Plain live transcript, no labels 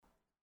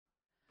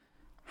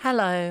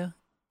Hello,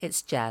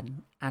 it's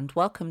Jen, and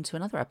welcome to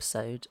another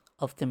episode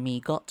of the Me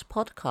Got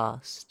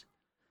podcast.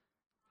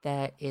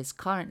 There is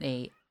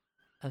currently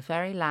a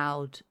very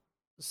loud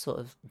sort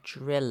of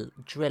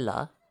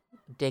driller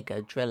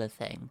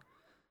thing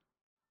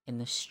in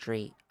the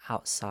street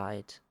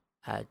outside,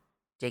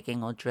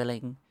 digging or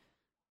drilling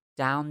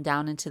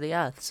down into the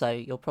earth. So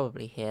you'll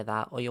probably hear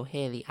that, or you'll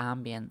hear the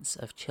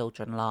ambience of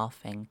children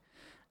laughing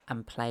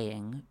and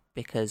playing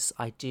because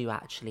I do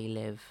actually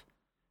live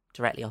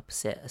directly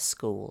opposite a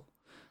school.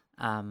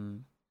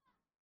 Um,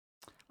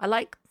 I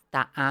like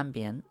that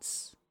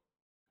ambience,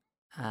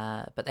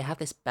 but they have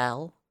this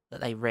bell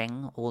that they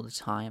ring all the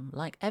time,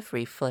 like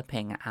every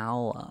flipping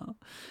hour.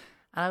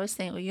 And I always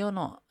think, well, you're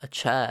not a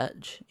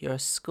church, you're a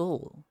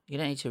school. You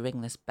don't need to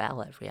ring this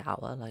bell every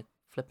hour, like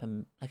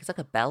flipping, like it's like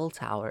a bell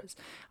tower.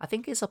 I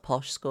think it's a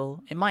posh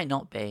school. It might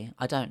not be,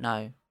 I don't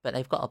know, but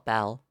they've got a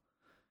bell.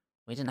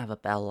 We didn't have a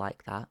bell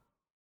like that.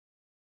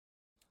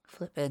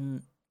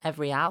 Flipping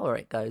every hour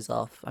it goes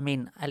off. I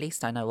mean, at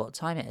least I know what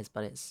time it is,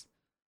 but it's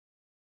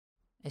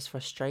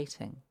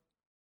frustrating.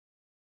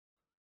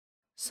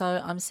 So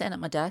I'm sitting at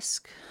my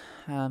desk,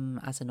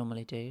 as I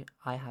normally do.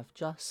 I have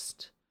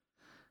just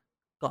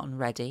gotten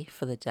ready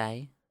for the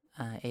day.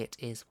 It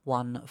is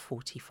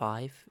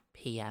 1:45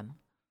 p.m.,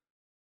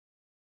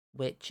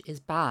 which is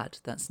bad.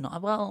 That's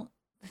not, well,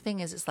 the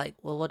thing is, it's like,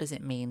 well, what does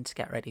it mean to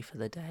get ready for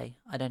the day?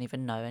 I don't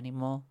even know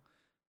anymore.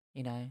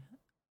 You know,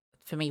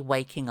 for me,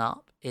 waking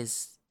up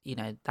is,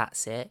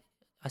 that's it.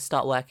 I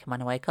start working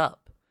when I wake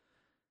up.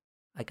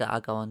 I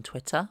go on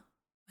Twitter.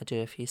 I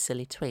do a few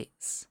silly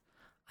tweets.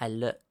 I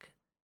look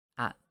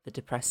at the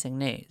depressing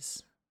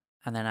news.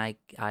 And then I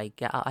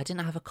get up. I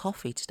didn't have a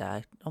coffee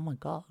today. Oh my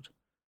God.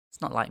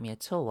 It's not like me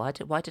at all. Why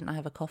didn't I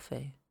have a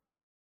coffee?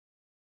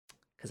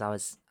 Because I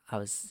was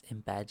in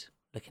bed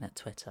looking at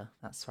Twitter.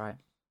 That's right.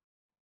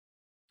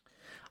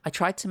 I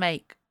tried to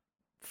make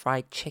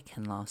fried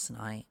chicken last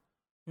night.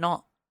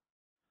 Not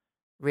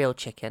real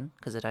chicken,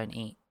 because I don't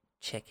eat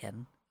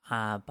chicken.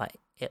 But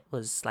it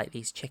was like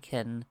these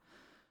chicken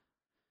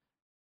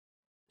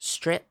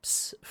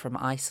strips from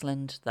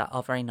Iceland that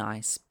are very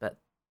nice, but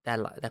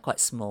they're quite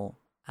small.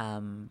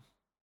 I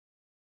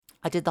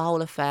did the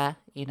whole affair.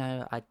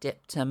 I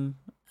dipped them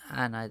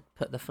and I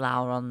put the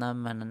flour on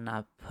them and then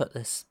I put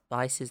the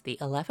spices, the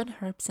 11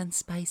 herbs and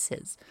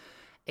spices.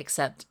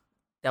 Except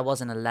there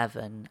wasn't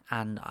 11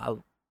 and I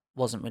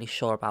wasn't really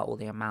sure about all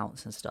the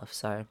amounts and stuff.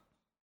 So,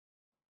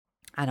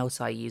 and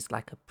also I used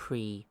like a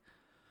pre-mixed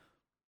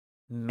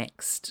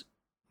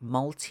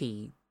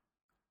multi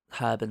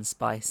herb and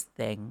spice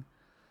thing,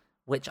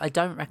 which I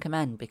don't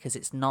recommend because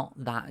it's not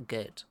that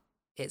good.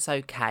 It's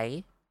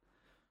okay,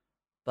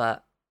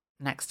 but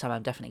next time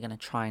I'm definitely going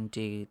to try and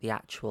do the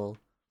actual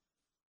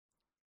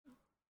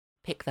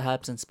pick the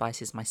herbs and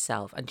spices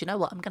myself. And do you know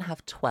what? I'm going to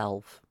have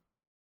 12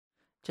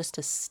 just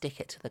to stick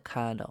it to the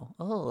kernel.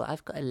 Oh,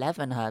 I've got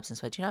 11 herbs and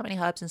spices. Do you know how many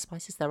herbs and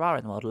spices there are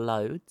in the world?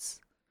 Loads.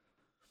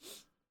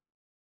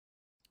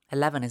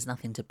 11 is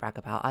nothing to brag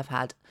about. I've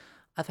had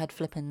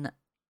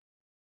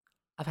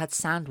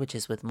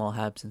sandwiches with more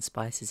herbs and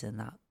spices in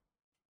that.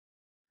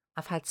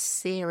 I've had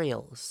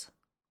cereals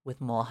with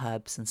more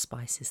herbs and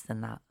spices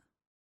than that.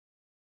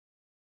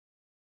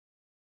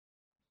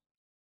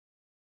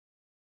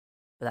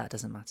 But that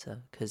doesn't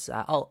matter because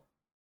it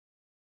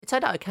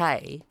turned out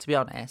okay, to be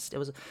honest.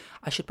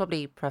 I should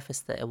probably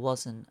preface that it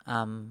wasn't.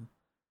 I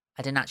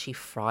didn't actually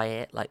fry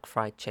it like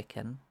fried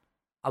chicken.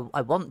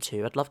 I want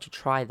to. I'd love to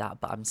try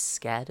that, but I'm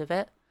scared of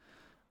it.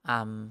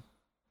 Um,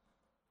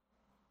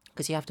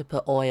 because you have to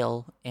put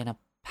oil in a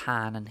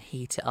pan and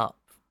heat it up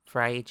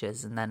for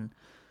ages, and then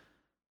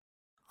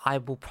I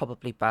will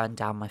probably burn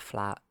down my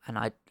flat.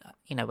 And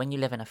when you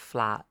live in a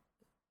flat,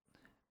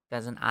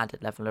 there's an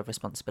added level of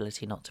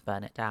responsibility not to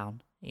burn it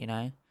down.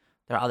 There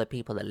are other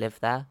people that live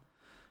there.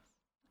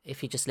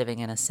 If you're just living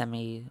in a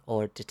semi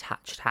or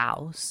detached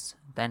house,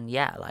 then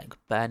yeah, like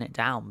burn it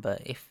down.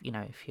 But if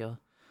there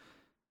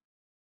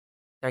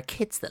are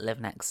kids that live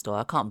next door,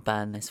 I can't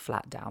burn this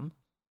flat down.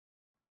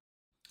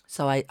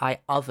 So I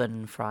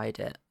oven fried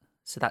it.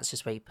 So that's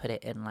just where you put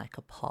it in like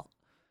a pot,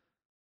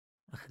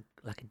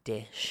 like a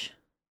dish,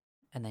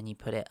 and then you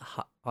put it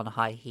on a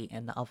high heat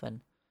in the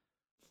oven.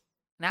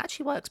 And it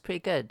actually works pretty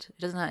good. It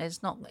doesn't.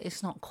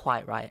 It's not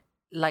quite right.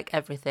 Like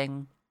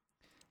everything,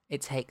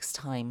 it takes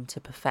time to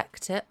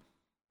perfect it.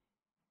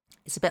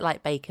 It's a bit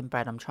like baking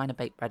bread. I'm trying to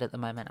bake bread at the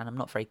moment, and I'm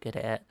not very good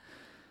at it.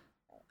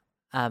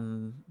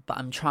 But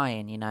I'm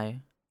trying,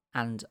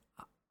 and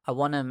I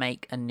want to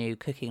make a new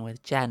Cooking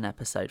with Jen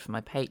episode for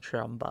my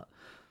Patreon, but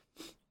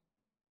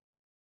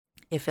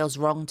it feels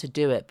wrong to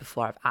do it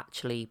before I've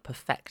actually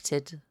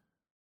perfected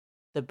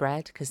the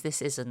bread, because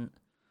this isn't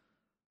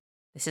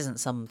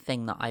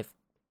something that I've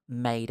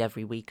made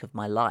every week of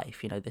my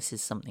life. This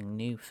is something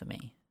new for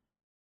me.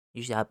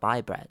 Usually I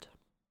buy bread.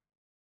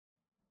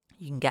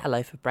 You can get a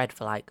loaf of bread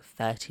for like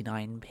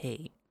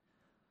 39p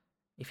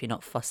if you're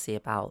not fussy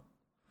about,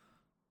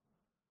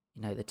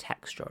 the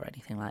texture or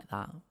anything like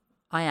that.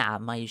 I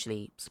am. I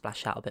usually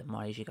splash out a bit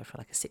more. I usually go for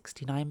like a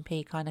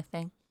 69p kind of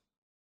thing.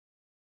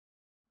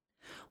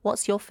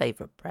 What's your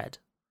favourite bread?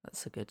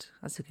 That's a good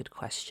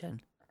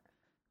question.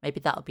 Maybe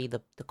that'll be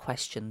the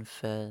question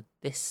for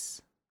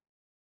this.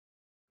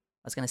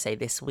 I was going to say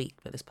this week,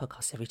 but this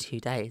podcast every 2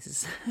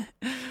 days.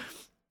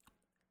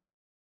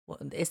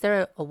 Is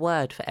there a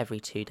word for every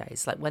 2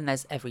 days? Like when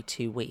there's every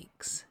 2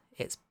 weeks,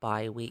 it's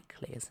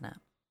bi-weekly, isn't it?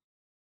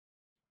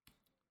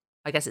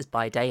 I guess it's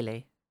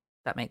bi-daily.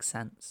 That makes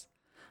sense.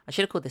 I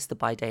should have called this the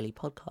bi-daily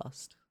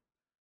podcast.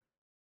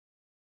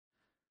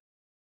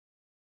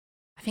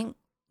 I think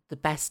the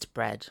best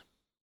bread,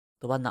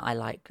 the one that I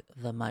like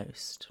the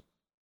most,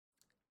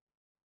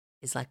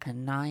 is like a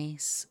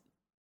nice,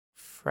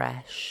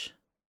 fresh,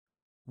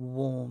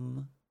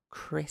 warm,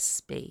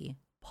 crispy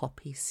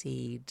poppy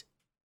seed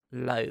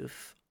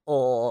loaf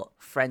or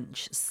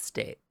French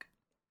stick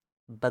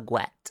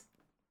baguette.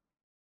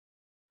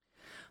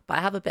 But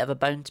I have a bit of a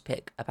bone to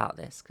pick about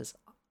this because,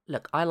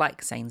 look, I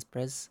like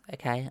Sainsbury's.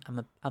 Okay,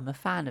 I'm a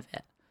fan of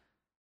it.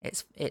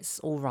 It's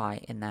all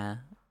right in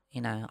there.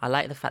 You know, I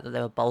like the fact that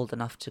they were bold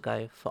enough to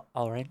go for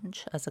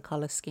orange as a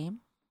colour scheme.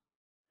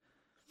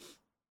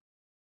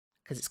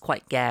 Because it's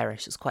quite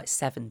garish, it's quite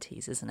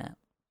 70s, isn't it?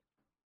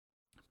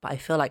 But I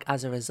feel like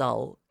as a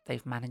result,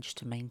 they've managed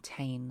to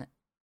maintain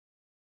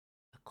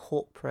a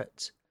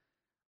corporate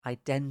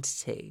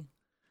identity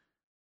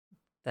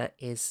that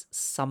is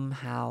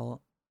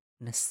somehow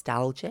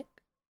nostalgic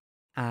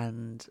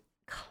and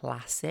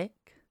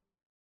classic,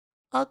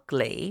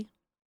 ugly,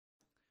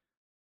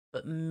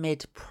 but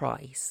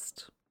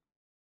mid-priced.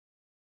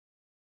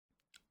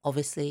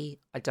 Obviously,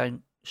 I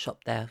don't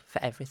shop there for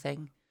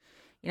everything.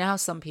 You know how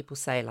some people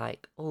say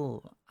like,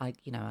 oh, I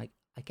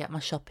get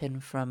my shopping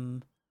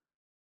from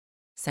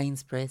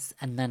Sainsbury's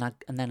and then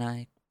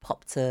I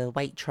pop to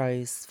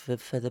Waitrose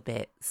for the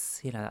bits.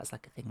 You know, that's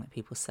like a thing that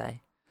people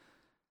say.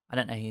 I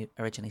don't know who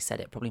originally said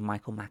it, probably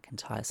Michael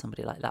McIntyre,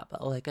 somebody like that.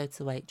 But I go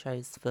to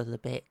Waitrose for the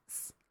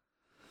bits.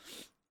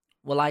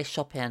 Well, I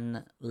shop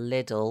in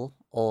Lidl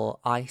or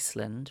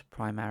Iceland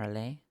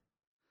primarily.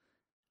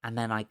 And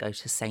then I go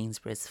to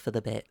Sainsbury's for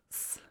the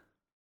bits.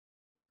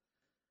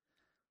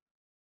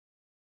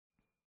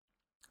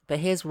 But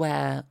here's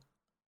where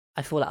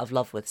I fall out of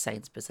love with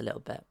Sainsbury's a little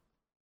bit.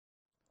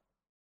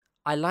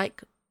 I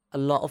like a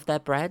lot of their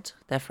bread,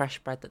 their fresh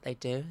bread that they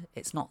do.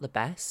 It's not the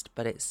best,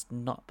 but it's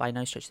not by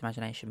no stretch of the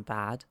imagination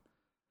bad.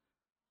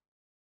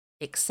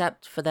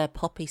 Except for their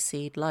poppy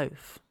seed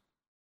loaf.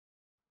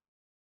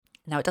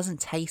 Now, it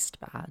doesn't taste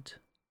bad.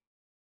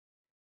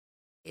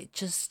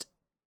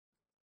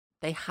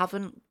 They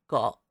haven't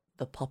got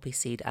the poppy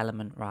seed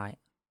element right.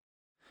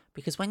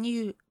 Because when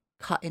you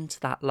cut into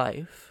that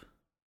loaf,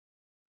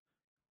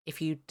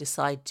 if you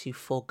decide to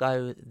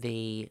forego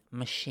the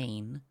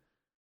machine,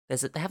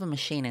 they have a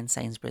machine in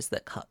Sainsbury's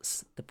that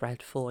cuts the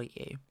bread for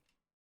you.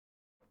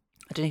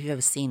 I don't know if you've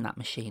ever seen that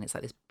machine. It's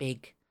like this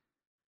big...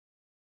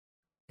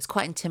 It's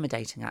quite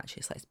intimidating,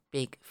 actually. It's like this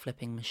big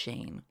flipping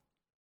machine.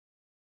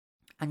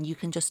 And you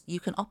can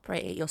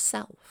operate it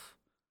yourself,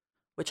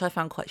 which I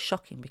found quite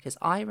shocking because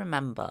I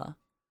remember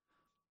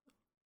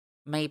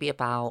maybe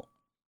about,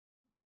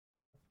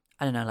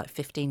 I don't know, like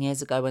 15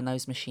 years ago when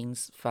those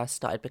machines first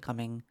started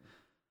becoming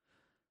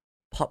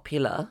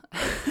popular.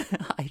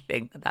 I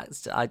think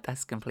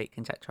that's complete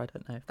conjecture. I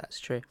don't know if that's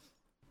true.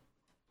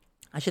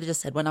 I should have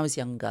just said when I was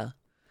younger,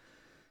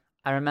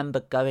 I remember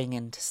going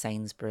into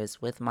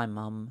Sainsbury's with my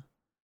mum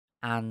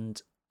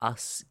and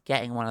us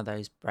getting one of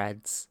those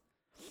breads.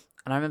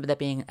 And I remember there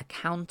being a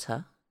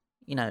counter,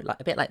 you know, like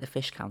a bit like the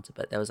fish counter,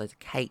 but there was loads of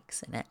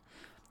cakes in it.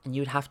 And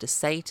you would have to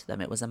say to them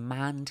it was a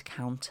manned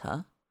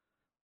counter,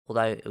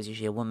 although it was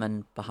usually a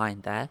woman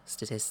behind there,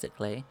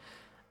 statistically.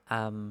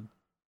 So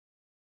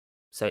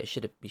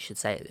we should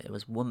say it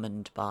was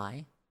womaned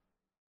by,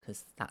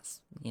 because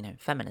that's, you know,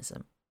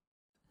 feminism.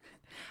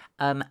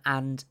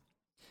 And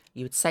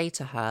you would say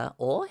to her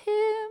or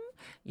him,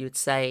 you would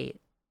say,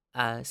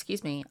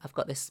 excuse me, I've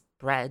got this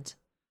bread.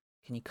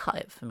 Can you cut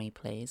it for me,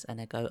 please? And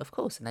they'd go, of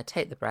course. And they'd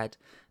take the bread,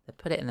 they'd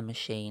put it in the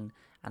machine,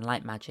 and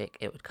like magic,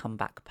 it would come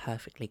back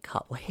perfectly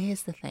cut. Well,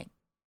 here's the thing.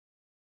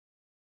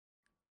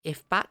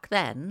 If back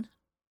then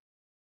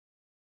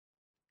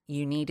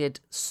you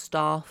needed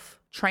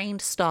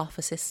trained staff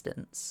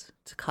assistants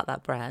to cut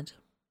that bread,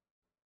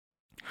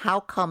 how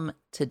come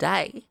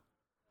today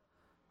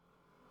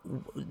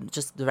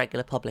just the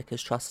regular public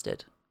is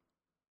trusted?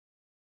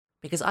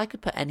 Because I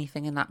could put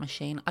anything in that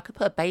machine. I could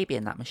put a baby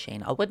in that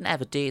machine. I wouldn't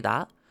ever do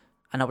that.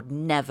 And I would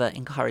never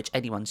encourage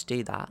anyone to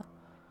do that.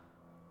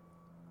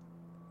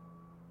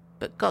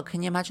 But God,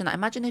 can you imagine that?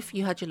 Imagine if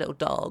you had your little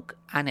dog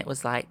and it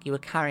was like you were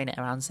carrying it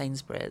around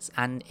Sainsbury's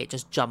and it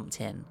just jumped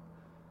in.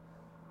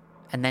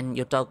 And then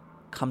your dog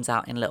comes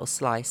out in little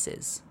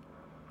slices.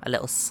 A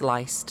little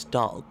sliced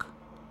dog.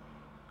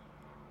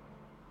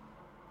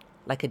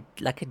 Like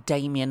a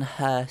Damien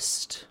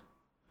Hirst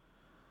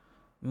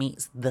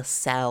meets The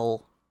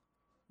Cell.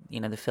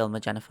 You know, the film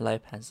with Jennifer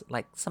Lopez.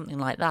 Like something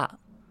like that.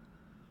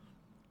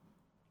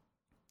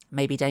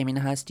 Maybe Damien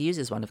Hirst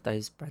uses one of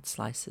those bread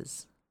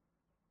slices.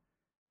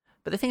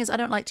 But the thing is, I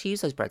don't like to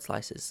use those bread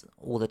slices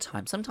all the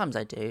time. Sometimes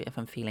I do if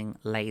I'm feeling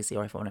lazy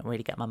or if I want to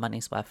really get my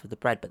money's worth of the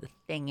bread. But the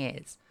thing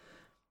is,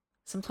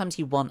 sometimes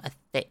you want a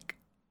thick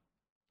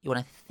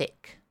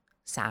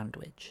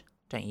sandwich,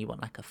 don't you? You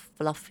want like a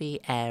fluffy,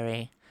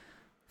 airy,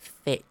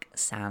 thick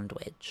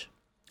sandwich,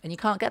 and you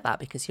can't get that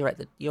because you're at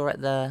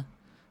the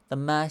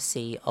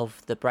mercy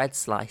of the bread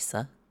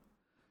slicer.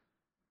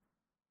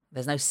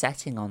 There's no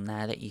setting on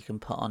there that you can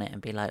put on it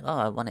and be like, oh,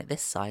 I want it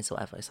this size or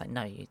whatever. It's like,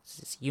 no,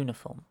 it's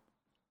uniform.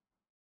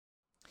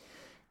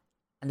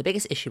 And the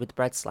biggest issue with the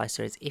bread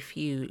slicer is if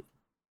you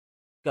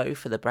go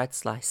for the bread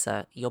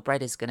slicer, your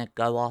bread is going to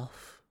go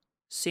off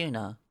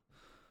sooner,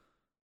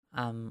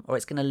 or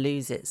it's going to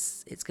lose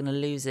its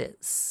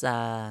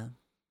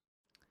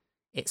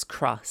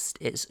crust,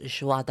 its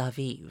joie de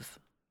vivre,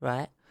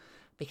 right?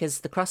 Because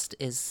the crust,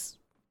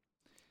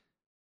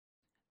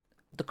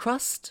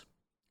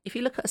 if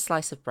you look at a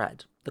slice of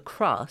bread, the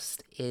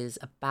crust is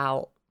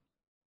about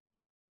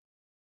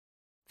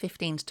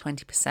 15 to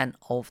 20%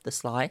 of the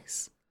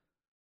slice.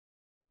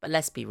 But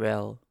let's be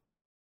real.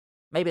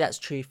 Maybe that's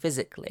true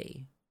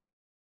physically.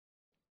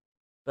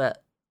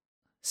 But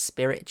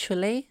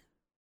spiritually,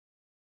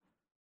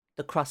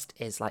 the crust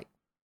is like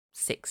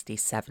 60,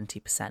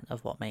 70%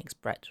 of what makes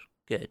bread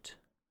good.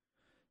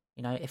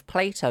 You know, if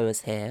Plato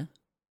was here,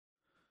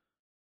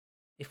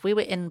 if we were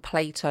in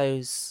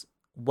Plato's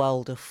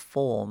world of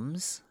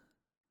forms,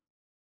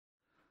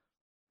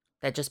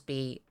 there'd just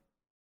be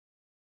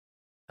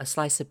a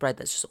slice of bread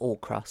that's just all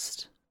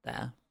crust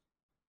there.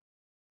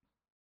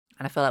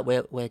 And I feel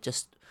like we're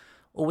just,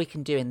 all we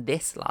can do in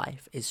this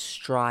life is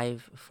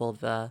strive for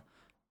the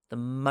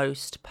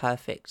most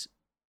perfect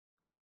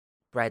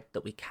bread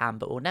that we can,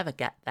 but we'll never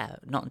get there,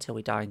 not until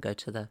we die and go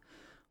to the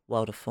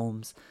world of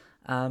forms.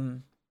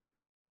 What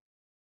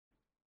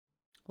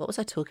was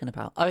I talking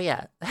about? Oh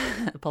yeah,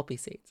 poppy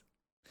seeds.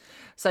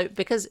 So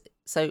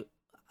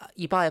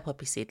you buy a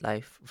poppy seed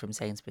loaf from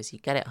Sainsbury's, you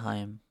get it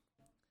home,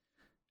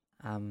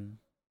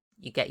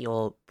 you get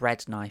your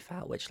bread knife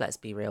out, which, let's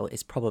be real,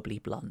 is probably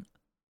blunt.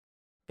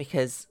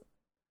 Because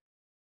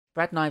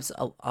bread knives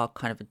are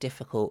kind of a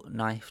difficult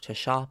knife to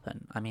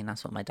sharpen. I mean,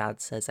 that's what my dad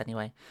says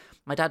anyway.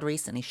 My dad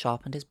recently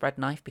sharpened his bread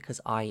knife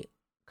because I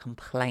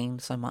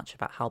complained so much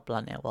about how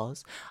blunt it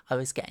was. I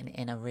was getting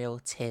in a real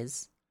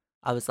tiz.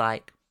 I was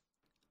like,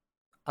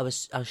 I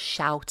was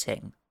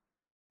shouting.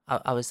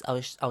 I was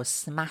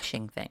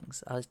smashing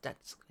things. I was Dad,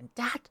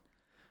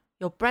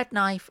 your bread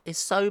knife is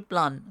so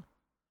blunt.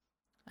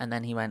 And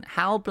then he went,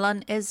 how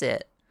blunt is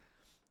it?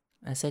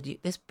 I said,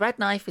 this bread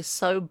knife is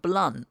so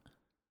blunt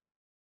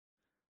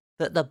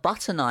that the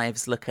butter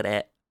knives look at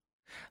it.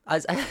 I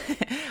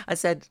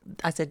said,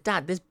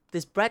 Dad,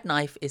 this bread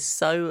knife is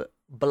so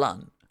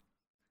blunt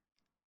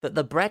that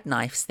the bread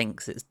knife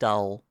thinks it's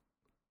dull.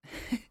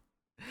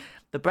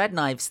 The bread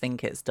knives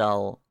think it's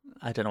dull.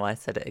 I don't know why I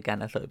said it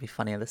again. I thought it'd be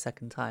funnier the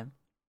second time.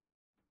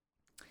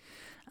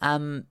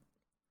 But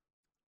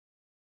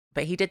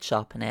he did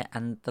sharpen it,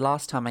 and the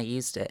last time I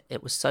used it,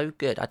 it was so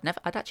good.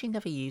 I'd actually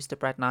never used a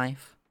bread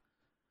knife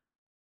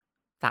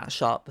that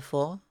sharp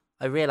before.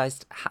 I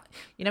realised,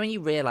 when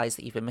you realise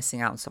that you've been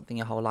missing out on something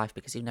your whole life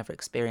because you've never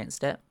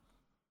experienced it.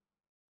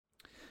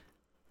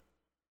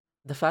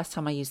 The first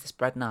time I used this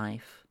bread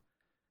knife,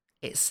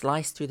 it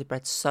sliced through the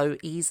bread so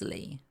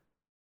easily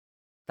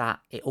that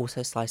it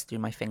also sliced through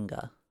my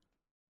finger.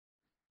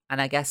 And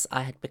I guess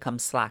I had become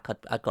slack.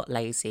 I got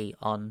lazy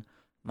on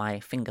my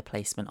finger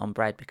placement on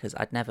bread because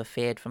I'd never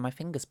feared for my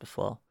fingers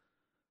before.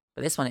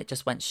 But this one, it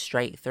just went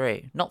straight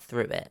through. Not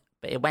through it,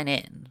 but it went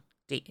in.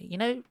 You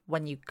know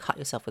when you cut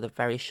yourself with a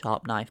very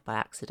sharp knife by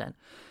accident,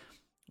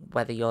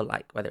 whether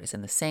it's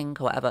in the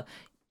sink or whatever,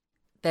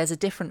 there's a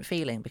different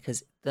feeling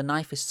because the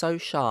knife is so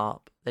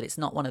sharp that it's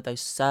not one of those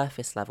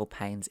surface level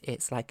pains.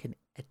 It's like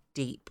a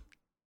deep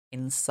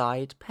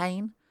inside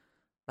pain,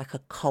 like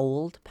a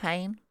cold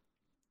pain.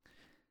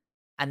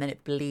 And then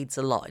it bleeds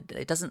a lot.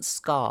 It doesn't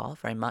scar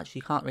very much.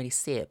 You can't really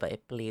see it, but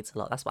it bleeds a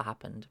lot. That's what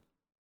happened.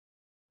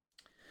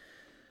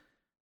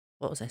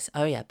 What was I saying?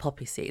 Oh yeah,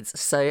 poppy seeds.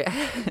 So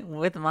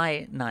with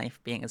my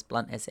knife being as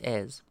blunt as it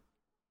is,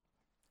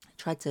 I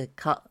tried to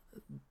cut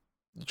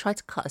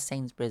a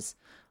Sainsbury's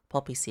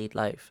poppy seed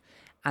loaf,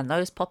 and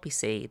those poppy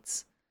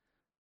seeds,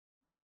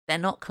 they're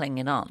not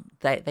clinging on.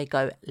 They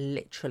go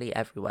literally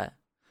everywhere.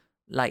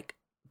 Like,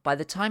 by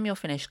the time you're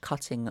finished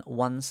cutting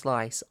one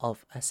slice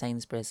of a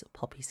Sainsbury's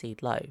poppy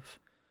seed loaf,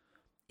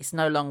 it's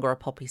no longer a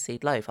poppy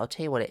seed loaf. I'll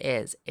tell you what it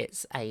is.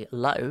 It's a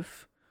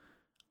loaf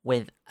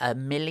with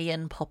 1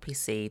 million poppy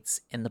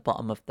seeds in the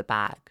bottom of the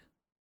bag.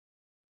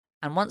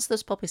 And once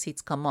those poppy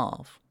seeds come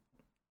off,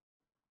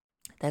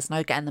 there's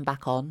no getting them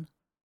back on.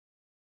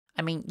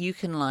 I mean, you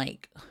can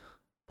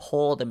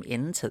pour them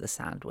into the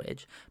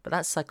sandwich, but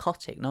that's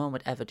psychotic. No one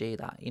would ever do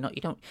that. You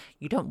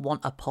don't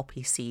want a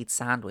poppy seed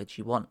sandwich.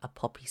 You want a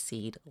poppy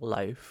seed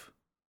loaf.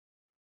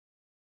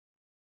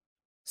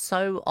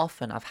 So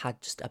often I've had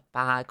just a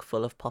bag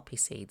full of poppy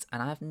seeds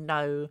and I have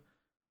no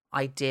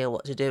idea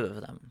what to do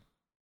with them.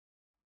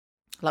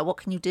 Like, what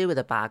can you do with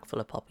a bag full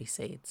of poppy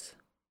seeds?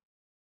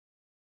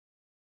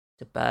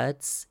 Do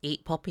birds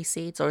eat poppy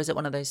seeds, or is it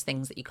one of those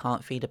things that you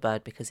can't feed a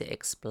bird because it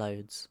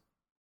explodes?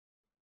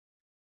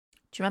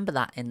 Do you remember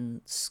that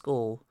in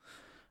school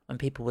when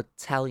people would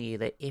tell you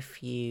that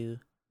if you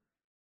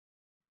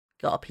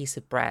got a piece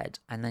of bread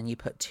and then you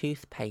put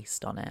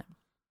toothpaste on it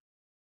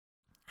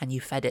and you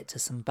fed it to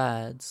some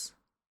birds,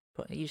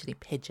 but usually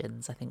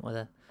pigeons, I think,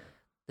 were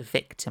the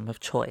victim of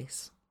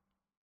choice.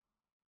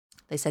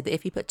 They said that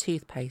if you put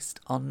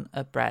toothpaste on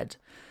a bread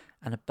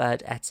and a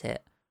bird ate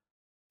it,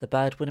 the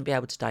bird wouldn't be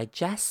able to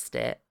digest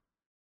it,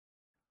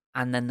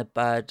 and then the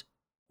bird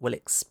will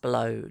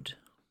explode.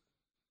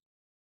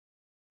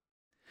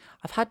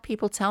 I've had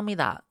people tell me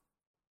that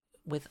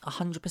with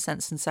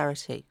 100%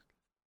 sincerity,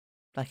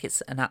 like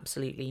it's an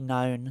absolutely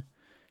known,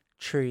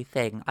 true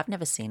thing. I've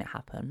never seen it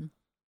happen.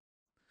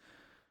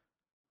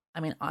 I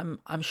mean,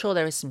 I'm sure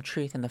there is some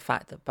truth in the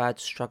fact that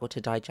birds struggle to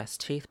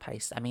digest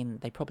toothpaste. I mean,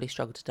 they probably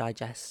struggle to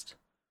digest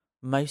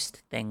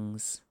most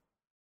things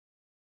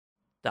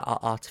that are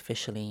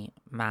artificially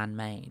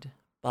man-made.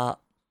 But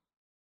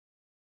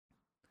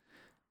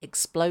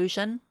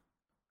explosion,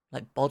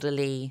 like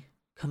bodily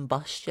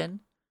combustion,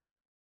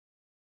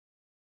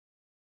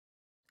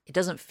 it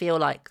doesn't feel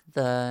like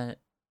the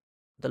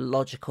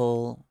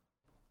logical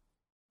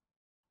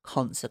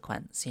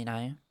consequence, you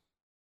know?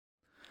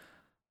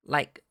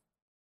 Like,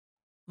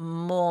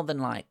 more than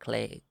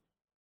likely,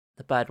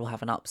 the bird will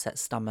have an upset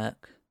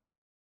stomach,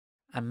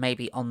 and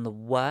maybe on the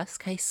worst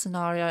case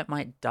scenario, it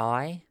might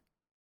die.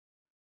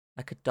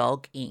 Like a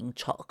dog eating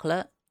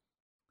chocolate.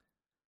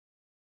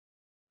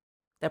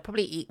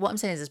 What I'm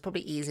saying is there's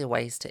probably easier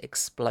ways to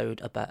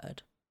explode a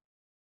bird.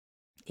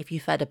 If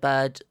you fed a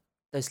bird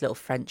those little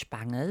French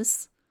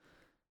bangers,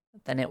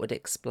 then it would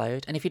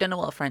explode. And if you don't know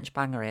what a French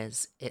banger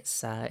is,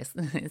 it's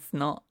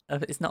not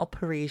a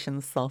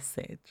Parisian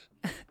sausage.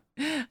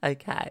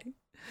 Okay.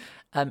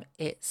 They're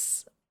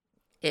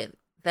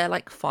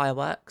like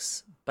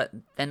fireworks, but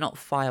they're not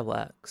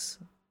fireworks.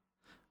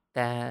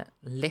 They're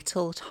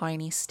little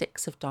tiny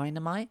sticks of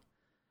dynamite.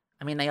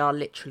 I mean, they are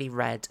literally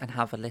red and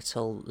have a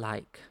little,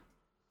 like,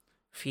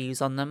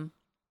 fuse on them.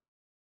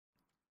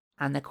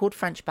 And they're called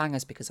French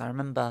bangers because I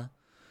remember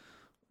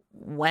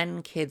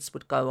when kids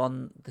would go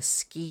on the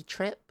ski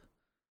trip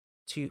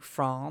to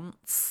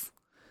France,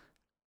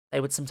 they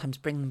would sometimes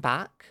bring them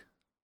back.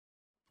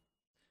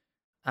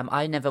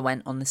 I never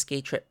went on the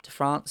ski trip to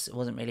France. It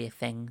wasn't really a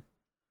thing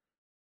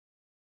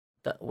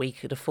that we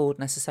could afford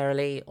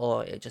necessarily,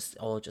 or just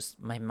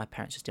maybe my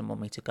parents just didn't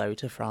want me to go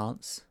to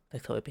France. They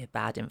thought it'd be a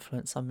bad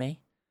influence on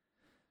me.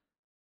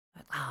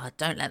 Like,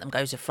 don't let them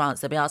go to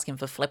France. They'll be asking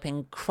for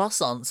flipping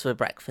croissants for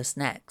breakfast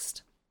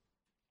next.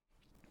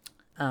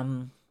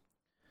 But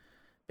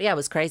yeah, it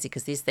was crazy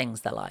because these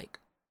things, they're like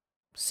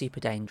super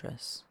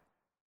dangerous.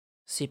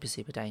 Super,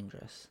 super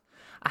dangerous.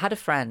 I had a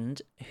friend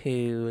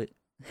who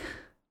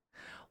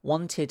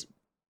wanted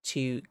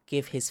to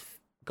give his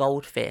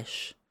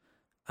goldfish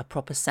a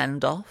proper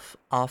send-off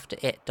after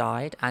it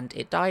died, and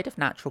it died of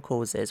natural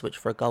causes, which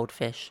for a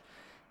goldfish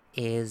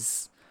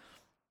is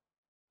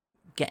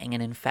getting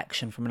an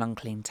infection from an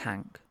unclean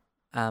tank.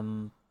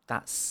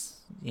 That's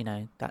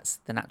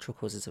the natural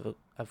causes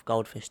of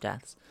goldfish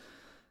deaths.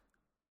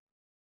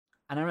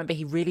 And I remember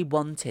he really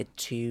wanted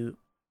to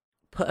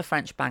put a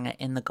French banger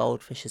in the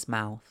goldfish's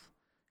mouth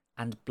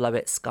and blow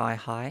it sky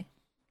high.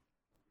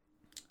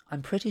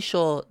 I'm pretty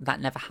sure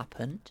that never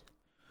happened,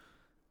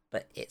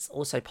 but it's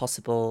also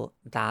possible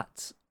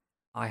that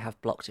I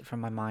have blocked it from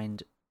my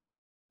mind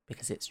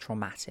because it's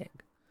traumatic.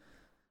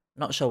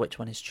 Not sure which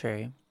one is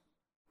true.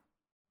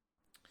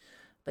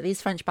 But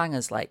these French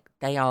bangers, like,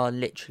 they are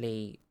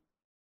literally...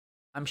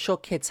 I'm sure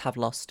kids have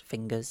lost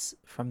fingers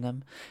from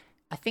them.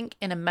 I think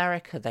in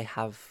America they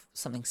have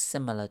something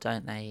similar,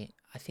 don't they?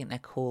 I think they're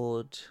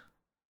called...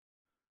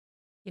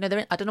 I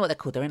don't know what they're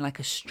called. They're in like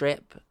a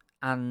strip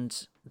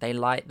and they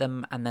light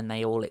them and then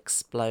they all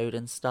explode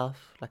and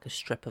stuff. Like a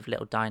strip of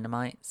little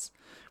dynamites.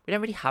 We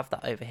don't really have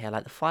that over here.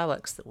 Like the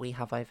fireworks that we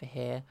have over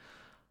here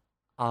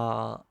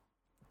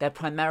they're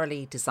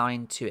primarily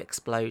designed to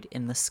explode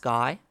in the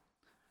sky,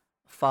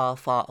 far,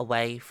 far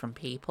away from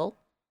people.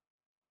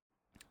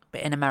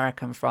 But in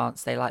America and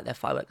France, they like their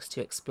fireworks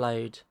to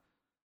explode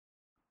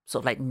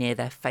sort of like near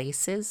their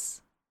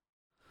faces.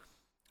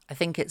 I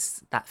think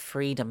it's that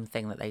freedom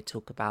thing that they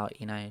talk about,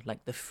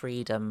 like the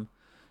freedom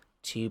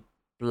to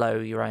blow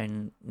your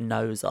own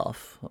nose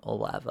off or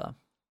whatever.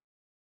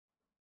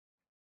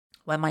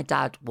 When my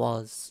dad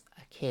was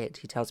a kid,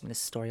 he tells me this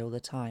story all the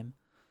time.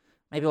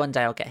 Maybe one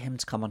day I'll get him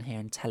to come on here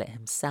and tell it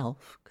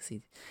himself, because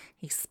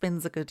he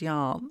spins a good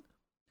yarn.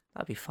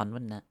 That'd be fun,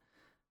 wouldn't it?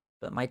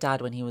 But my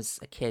dad, when he was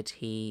a kid,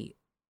 he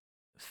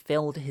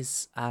filled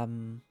his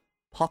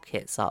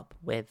pockets up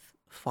with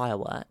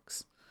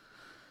fireworks.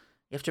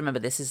 You have to remember,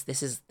 this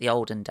is the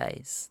olden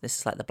days. This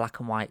is like the black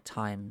and white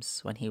times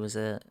when he was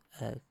an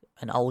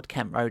old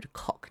Kent Road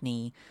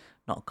cockney.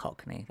 Not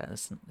cockney.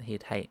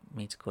 He'd hate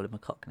me to call him a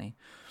cockney.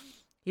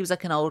 He was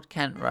like an old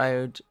Kent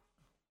Road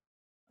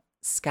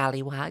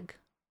scallywag.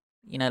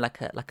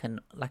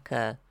 Like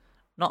a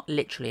not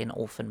literally an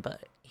orphan,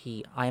 but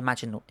I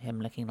imagine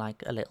him looking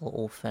like a little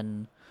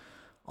orphan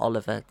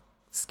Oliver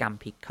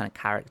Scampy kind of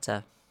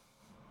character,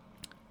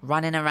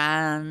 running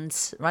around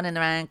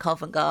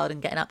Covent Garden,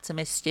 getting up to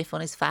mischief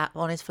on his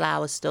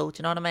flower stall. Do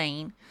you know what I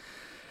mean?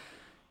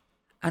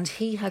 And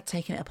he had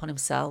taken it upon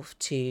himself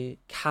to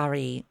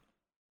carry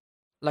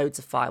loads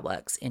of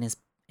fireworks in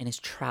his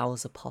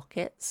trouser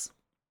pockets.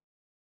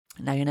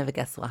 Now you'll never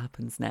guess what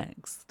happens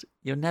next.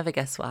 You'll never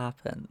guess what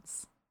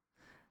happens.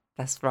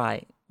 That's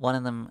right. One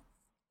of them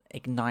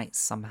ignites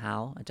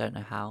somehow. I don't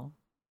know how.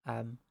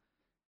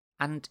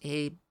 And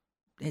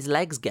his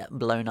legs get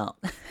blown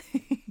up.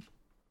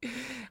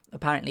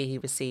 Apparently he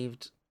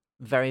received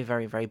very,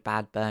 very, very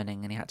bad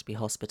burning and he had to be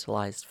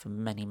hospitalized for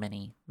many,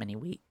 many, many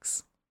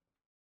weeks.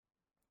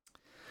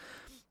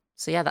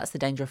 So yeah, that's the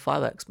danger of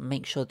fireworks.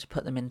 Make sure to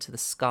put them into the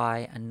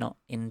sky and not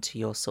into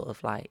your sort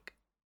of like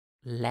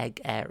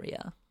leg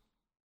area.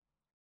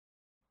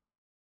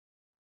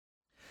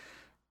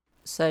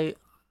 So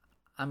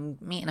I'm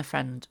meeting a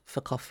friend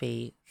for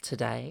coffee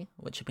today,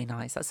 which would be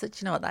nice. Do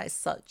you know what? That is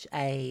such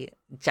a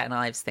Jen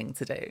Ives thing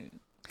to do.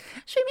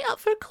 Should we meet up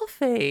for a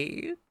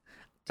coffee?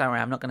 Don't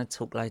worry, I'm not going to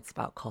talk loads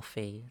about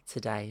coffee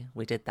today.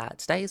 We did that.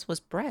 Today's was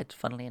bread,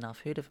 funnily enough.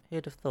 Who'd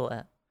have thought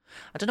it?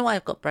 I don't know why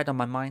I've got bread on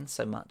my mind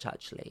so much,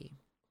 actually.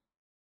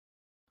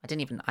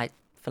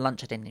 For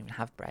lunch, I didn't even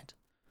have bread.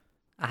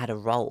 I had a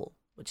roll,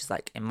 which is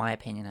like, in my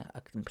opinion,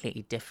 a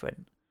completely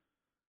different.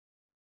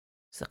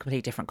 It's a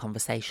completely different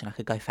conversation. I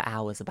could go for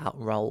hours about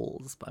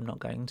rolls, but I'm not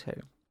going to.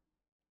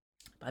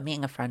 But I'm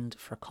meeting a friend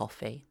for a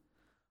coffee.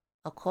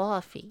 A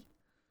coffee.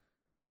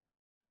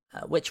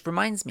 Which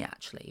reminds me,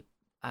 actually,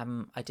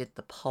 I did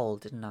the poll,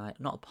 didn't I?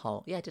 Not a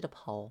poll. Yeah, I did a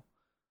poll.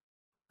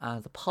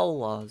 The poll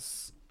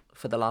was,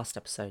 for the last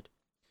episode,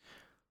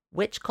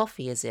 which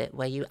coffee is it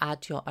where you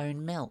add your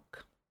own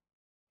milk?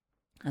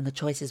 And the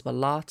choices were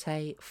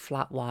latte,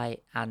 flat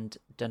white, and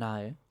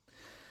dunno.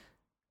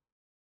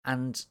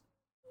 And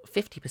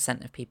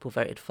 50% of people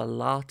voted for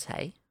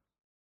latte,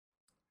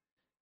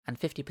 and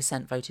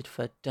 50% voted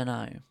for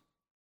dunno.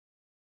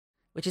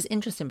 Which is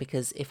interesting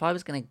because if I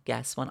was going to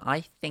guess one,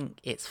 I think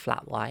it's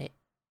flat white.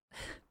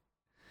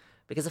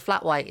 Because a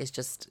flat white is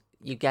just,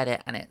 you get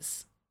it and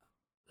it's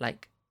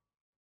like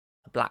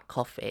a black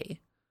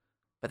coffee,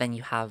 but then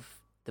you have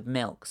the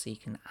milk so you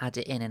can add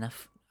it in a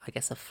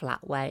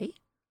flat way.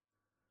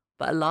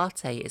 But a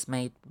latte is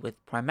made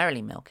with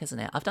primarily milk, isn't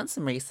it? I've done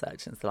some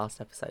research since the last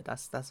episode.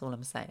 That's all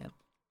I'm saying.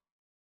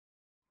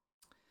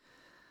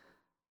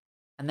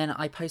 And then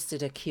I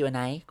posted a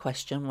Q&A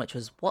question, which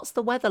was, what's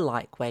the weather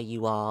like where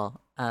you are?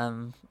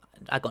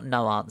 I got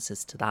no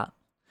answers to that,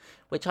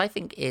 which I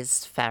think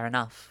is fair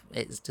enough.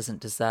 It doesn't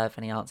deserve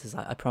any answers.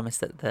 I promise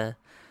that the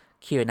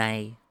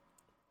Q&A,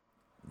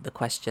 the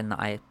question that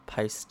I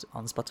post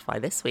on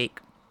Spotify this week,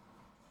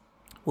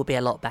 will be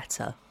a lot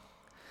better,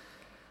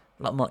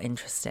 a lot more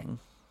interesting.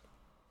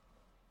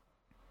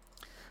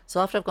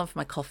 So after I've gone for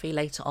my coffee,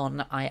 later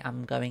on, I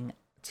am going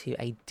to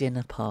a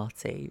dinner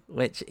party,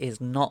 which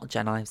is not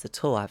Jen Ives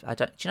at all.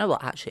 Do you know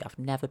what? Actually, I've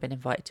never been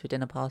invited to a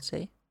dinner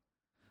party.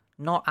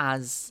 Not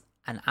as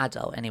an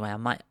adult, anyway.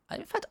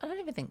 In fact, I don't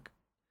even think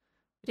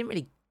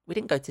we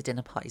didn't go to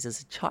dinner parties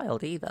as a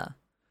child either.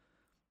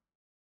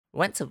 We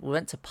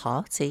went to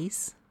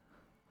parties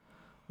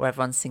where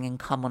everyone's singing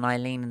 "Come On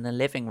Eileen" in the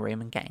living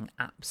room and getting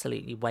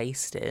absolutely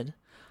wasted.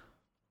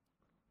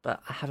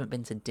 But I haven't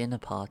been to dinner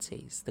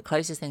parties. The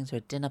closest thing to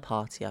a dinner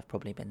party I've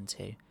probably been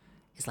to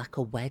is like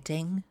a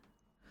wedding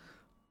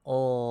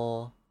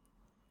or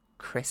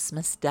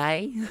Christmas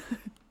Day.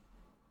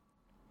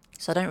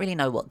 So I don't really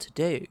know what to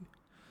do.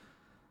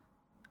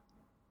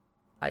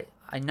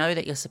 I know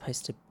that you're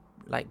supposed to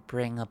like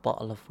bring a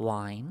bottle of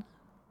wine,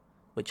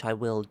 which I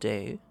will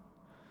do.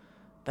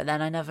 But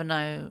then I never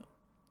know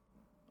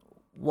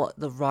what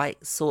the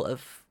right sort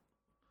of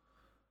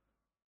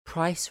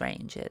price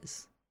range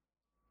is.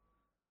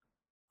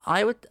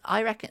 I think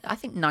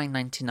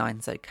 $9.99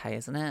 is okay,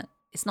 isn't it?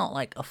 It's not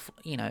like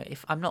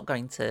if I'm not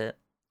going to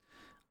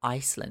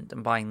Iceland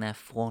and buying their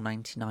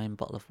 $4.99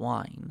 bottle of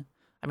wine.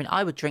 I mean,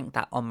 I would drink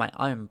that on my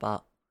own,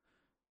 but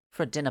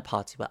for a dinner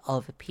party where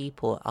other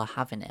people are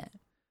having it,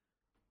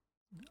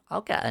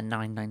 I'll get a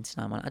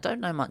 $9.99 one. I don't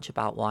know much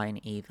about wine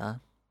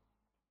either.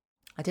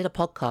 I did a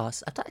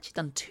podcast. I've actually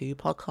done 2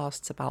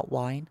 podcasts about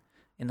wine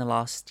in the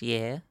last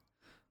year.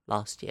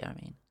 Last year, I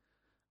mean.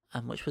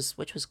 Which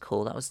was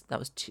cool. That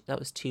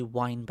was 2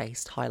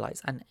 wine-based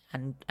highlights, and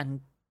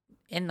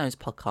in those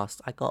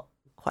podcasts I got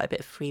quite a bit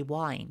of free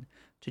wine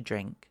to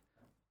drink.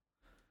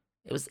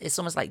 It's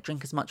almost like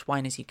drink as much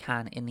wine as you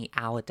can in the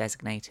hour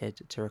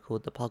designated to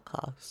record the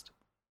podcast.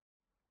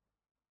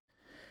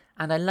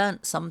 And I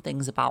learnt some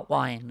things about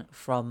wine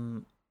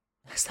from.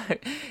 So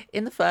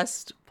in the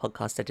first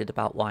podcast I did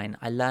about wine,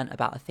 I learnt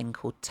about a thing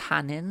called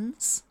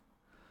tannins,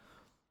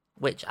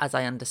 which, as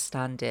I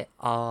understand it,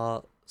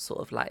 are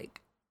sort of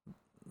like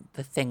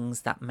the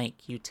things that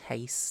make you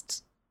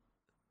taste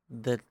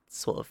the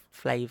sort of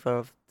flavour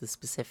of the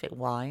specific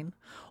wine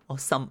or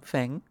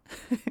something.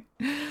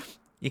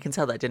 you can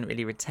tell that I didn't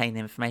really retain the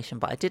information,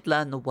 but I did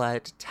learn the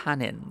word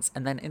tannins.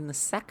 And then in the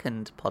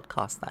second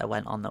podcast that I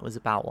went on that was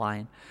about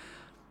wine,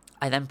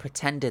 I then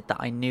pretended that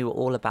I knew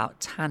all about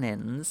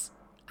tannins,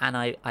 and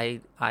I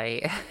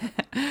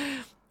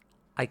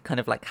I kind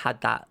of like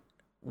had that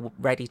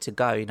ready to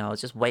go. I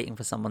was just waiting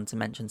for someone to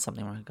mention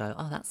something where I go,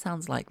 oh, that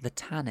sounds like the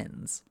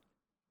tannins.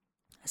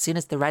 As soon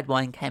as the red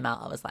wine came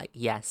out, I was like,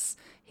 yes,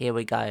 here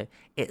we go.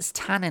 It's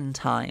tannin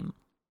time.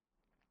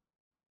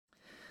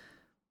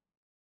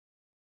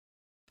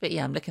 But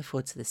yeah, I'm looking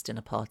forward to this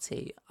dinner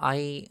party.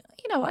 I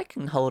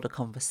can hold a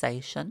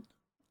conversation.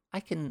 I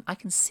can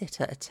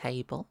sit at a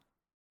table.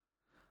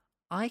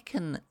 I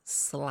can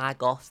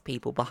slag off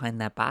people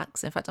behind their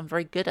backs. In fact, I'm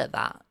very good at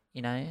that.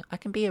 I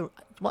can be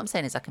what I'm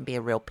saying is I can be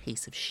a real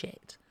piece of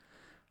shit.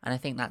 And I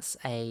think that's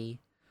a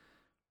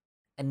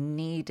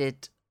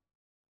needed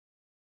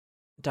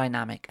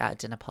dynamic at a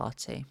dinner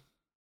party.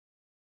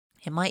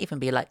 It might even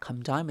be like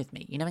Come Dine With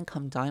Me. In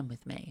Come Dine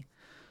With Me,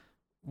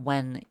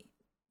 when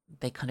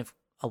they kind of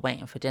are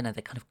waiting for dinner,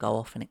 they kind of go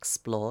off and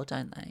explore,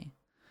 don't they?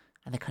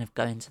 And they kind of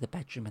go into the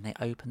bedroom and they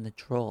open the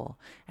drawer.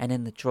 And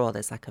in the drawer,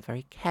 there's like a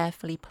very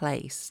carefully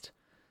placed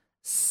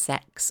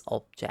sex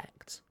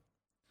object,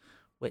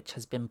 which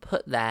has been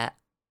put there,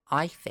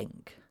 I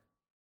think,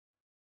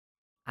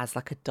 as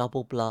like a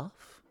double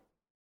bluff,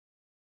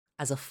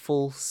 as a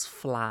false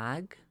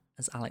flag,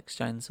 as Alex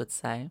Jones would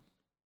say.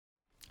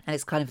 And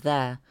it's kind of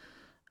there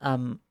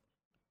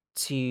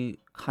to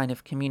kind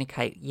of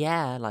communicate,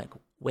 yeah, like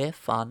we're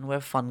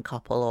a fun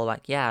couple, or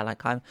like, yeah,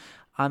 like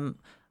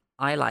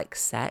I like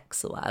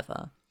sex or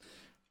whatever,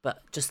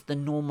 but just the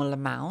normal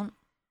amount.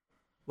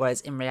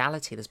 Whereas in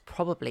reality, there's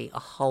probably a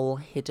whole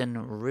hidden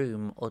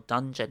room or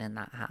dungeon in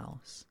that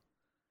house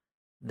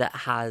that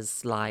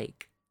has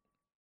like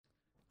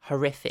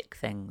horrific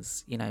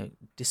things,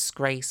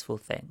 disgraceful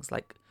things,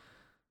 like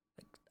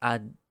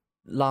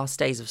Last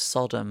Days of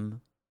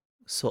Sodom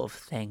sort of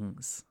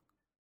things,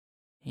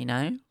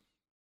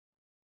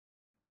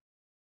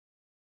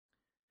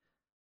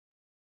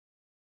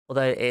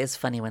 Although it is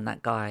funny when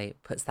that guy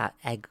puts that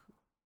egg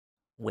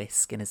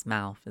whisk in his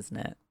mouth, isn't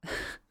it?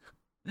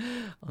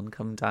 On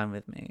Come Dine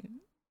With Me.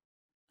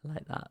 I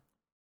like that.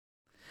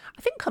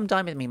 I think Come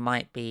Dine With Me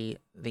might be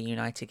the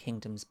United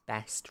Kingdom's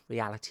best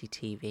reality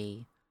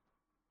TV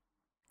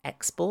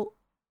export.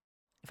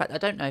 In fact, I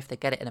don't know if they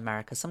get it in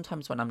America.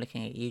 Sometimes when I'm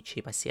looking at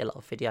YouTube, I see a lot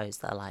of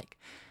videos that are like,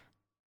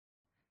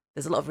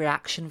 there's a lot of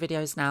reaction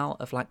videos now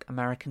of like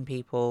American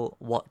people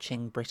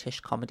watching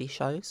British comedy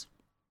shows.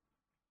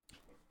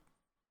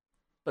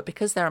 But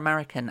because they're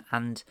American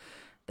and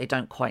they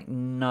don't quite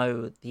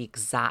know the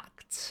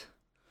exact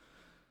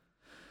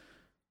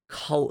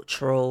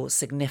cultural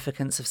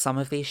significance of some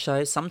of these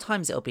shows,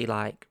 sometimes it'll be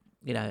like,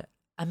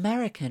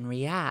 American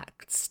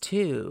reacts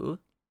to,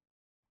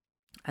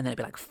 and then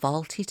it'll be like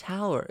Faulty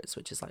Towers,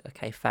 which is like,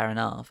 okay, fair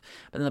enough.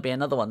 But then there'll be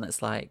another one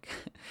that's like,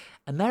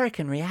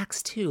 American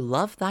reacts to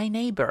Love Thy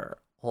Neighbor,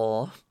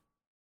 or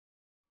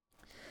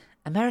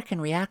American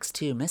reacts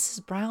to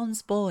Mrs.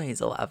 Brown's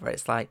Boys, or whatever.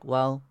 It's like,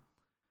 well,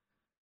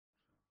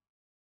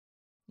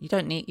 you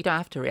don't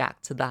have to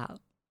react to that.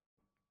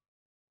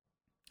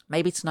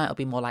 Maybe tonight will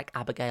be more like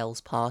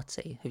Abigail's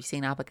Party. Have you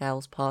seen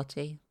Abigail's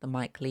Party? The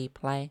Mike Leigh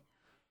play?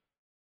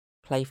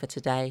 Play for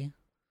today?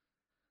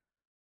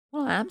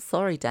 Well, I'm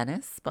sorry,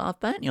 Dennis, but I've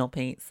burnt your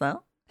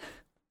pizza.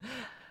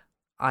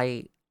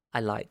 I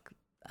like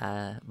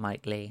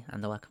Mike Leigh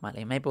and the work of Mike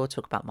Leigh. Maybe we'll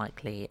talk about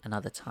Mike Leigh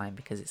another time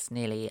because it's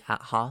nearly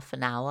at half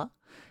an hour.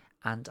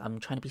 And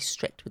I'm trying to be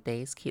strict with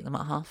these. Keep them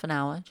at half an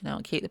hour. Do you know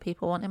what? Keep the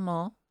people wanting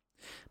more.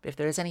 But if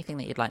there is anything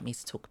that you'd like me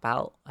to talk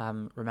about,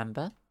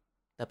 remember,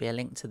 there'll be a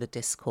link to the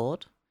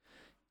Discord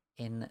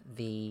in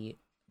the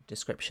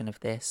description of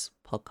this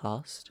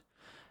podcast.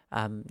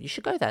 You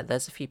should go there.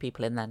 There's a few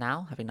people in there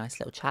now having nice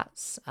little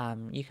chats.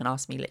 You can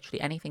ask me literally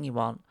anything you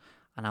want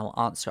and I will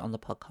answer it on the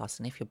podcast.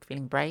 And if you're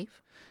feeling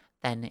brave,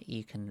 then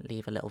you can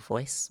leave a little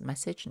voice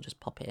message and just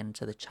pop it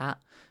into the chat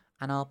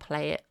and I'll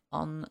play it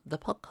on the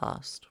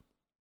podcast.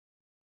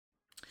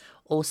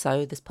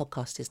 Also, this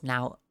podcast is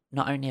now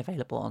not only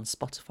available on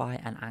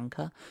Spotify and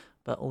Anchor,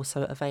 but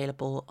also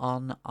available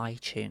on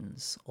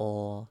iTunes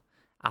or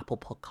Apple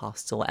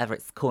Podcasts or whatever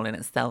it's calling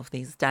itself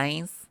these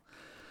days.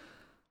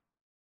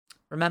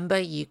 Remember,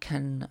 you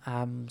can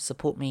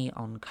support me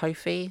on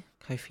Ko-fi,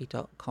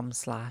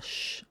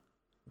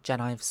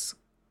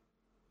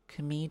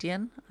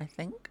 kofi.com/JenIvesComedian, I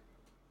think.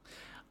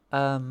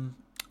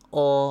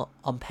 Or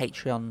on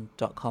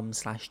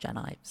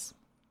patreon.com/JenIves.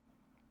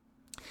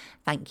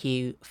 Thank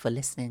you for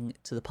listening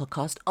to the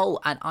podcast. Oh,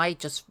 and I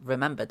just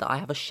remembered that I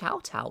have a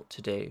shout out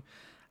to do.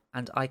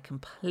 And I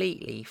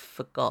completely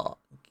forgot.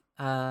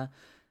 1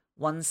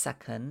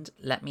 second.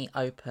 Let me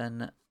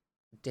open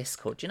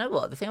Discord. Do you know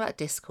what? The thing about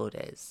Discord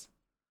is,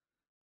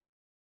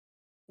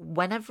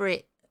 whenever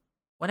I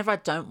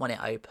don't want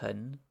it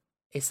open,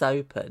 it's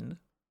open.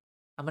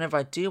 And whenever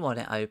I do want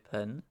it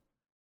open,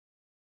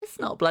 it's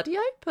not bloody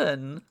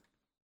open.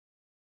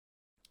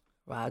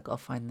 Right, I've got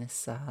to find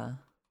this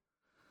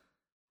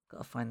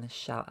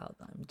shout out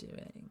that I'm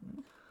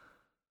doing.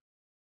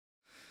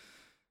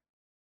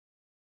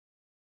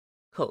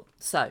 Cool.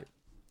 So,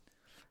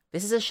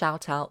 this is a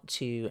shout out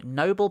to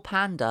Noble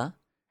Panda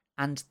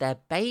and their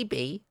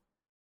baby,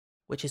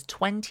 which is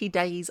 20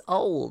 days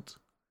old.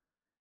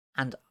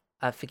 And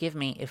forgive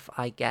me if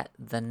I get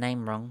the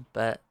name wrong,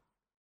 but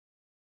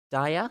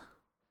Dhaya?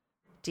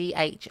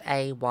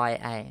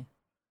 Dhaya.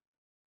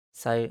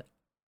 So,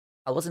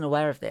 I wasn't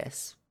aware of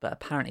this, but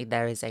apparently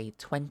there is a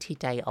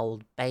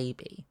 20-day-old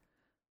baby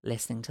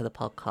listening to the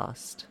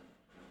podcast.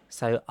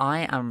 So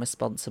I am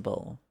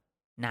responsible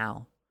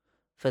now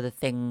for the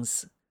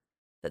things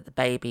that the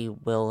baby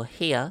will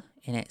hear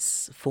in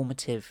its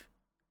formative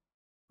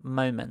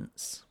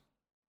moments.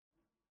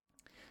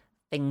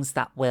 Things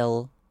that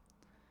will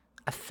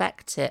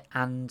affect it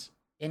and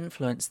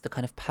influence the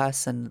kind of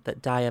person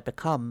that Dhaya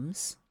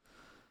becomes.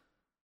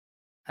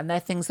 And they're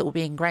things that will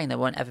be ingrained, that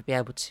won't ever be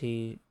able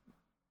to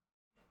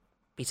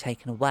be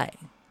taken away.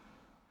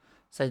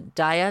 So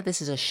Dhaya,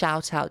 this is a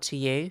shout out to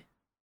you.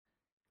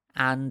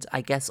 And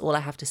I guess all I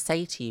have to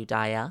say to you,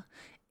 Dhaya,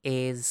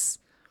 is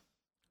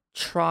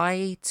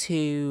try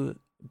to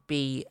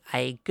be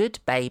a good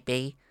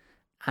baby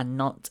and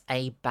not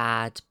a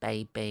bad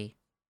baby.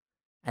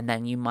 And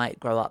then you might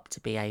grow up to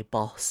be a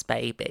boss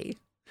baby.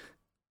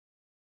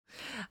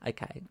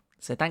 Okay,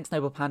 so thanks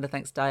Noble Panda,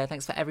 thanks Dhaya,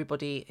 thanks for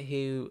everybody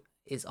who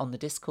is on the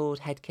Discord,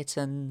 Head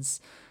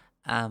Kittens,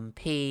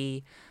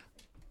 P,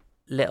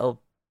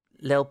 Little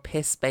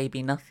Piss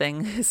Baby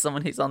Nothing is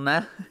someone who's on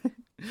there.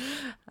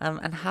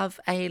 And have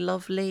a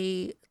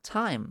lovely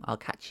time. I'll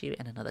catch you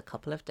in another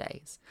couple of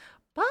days.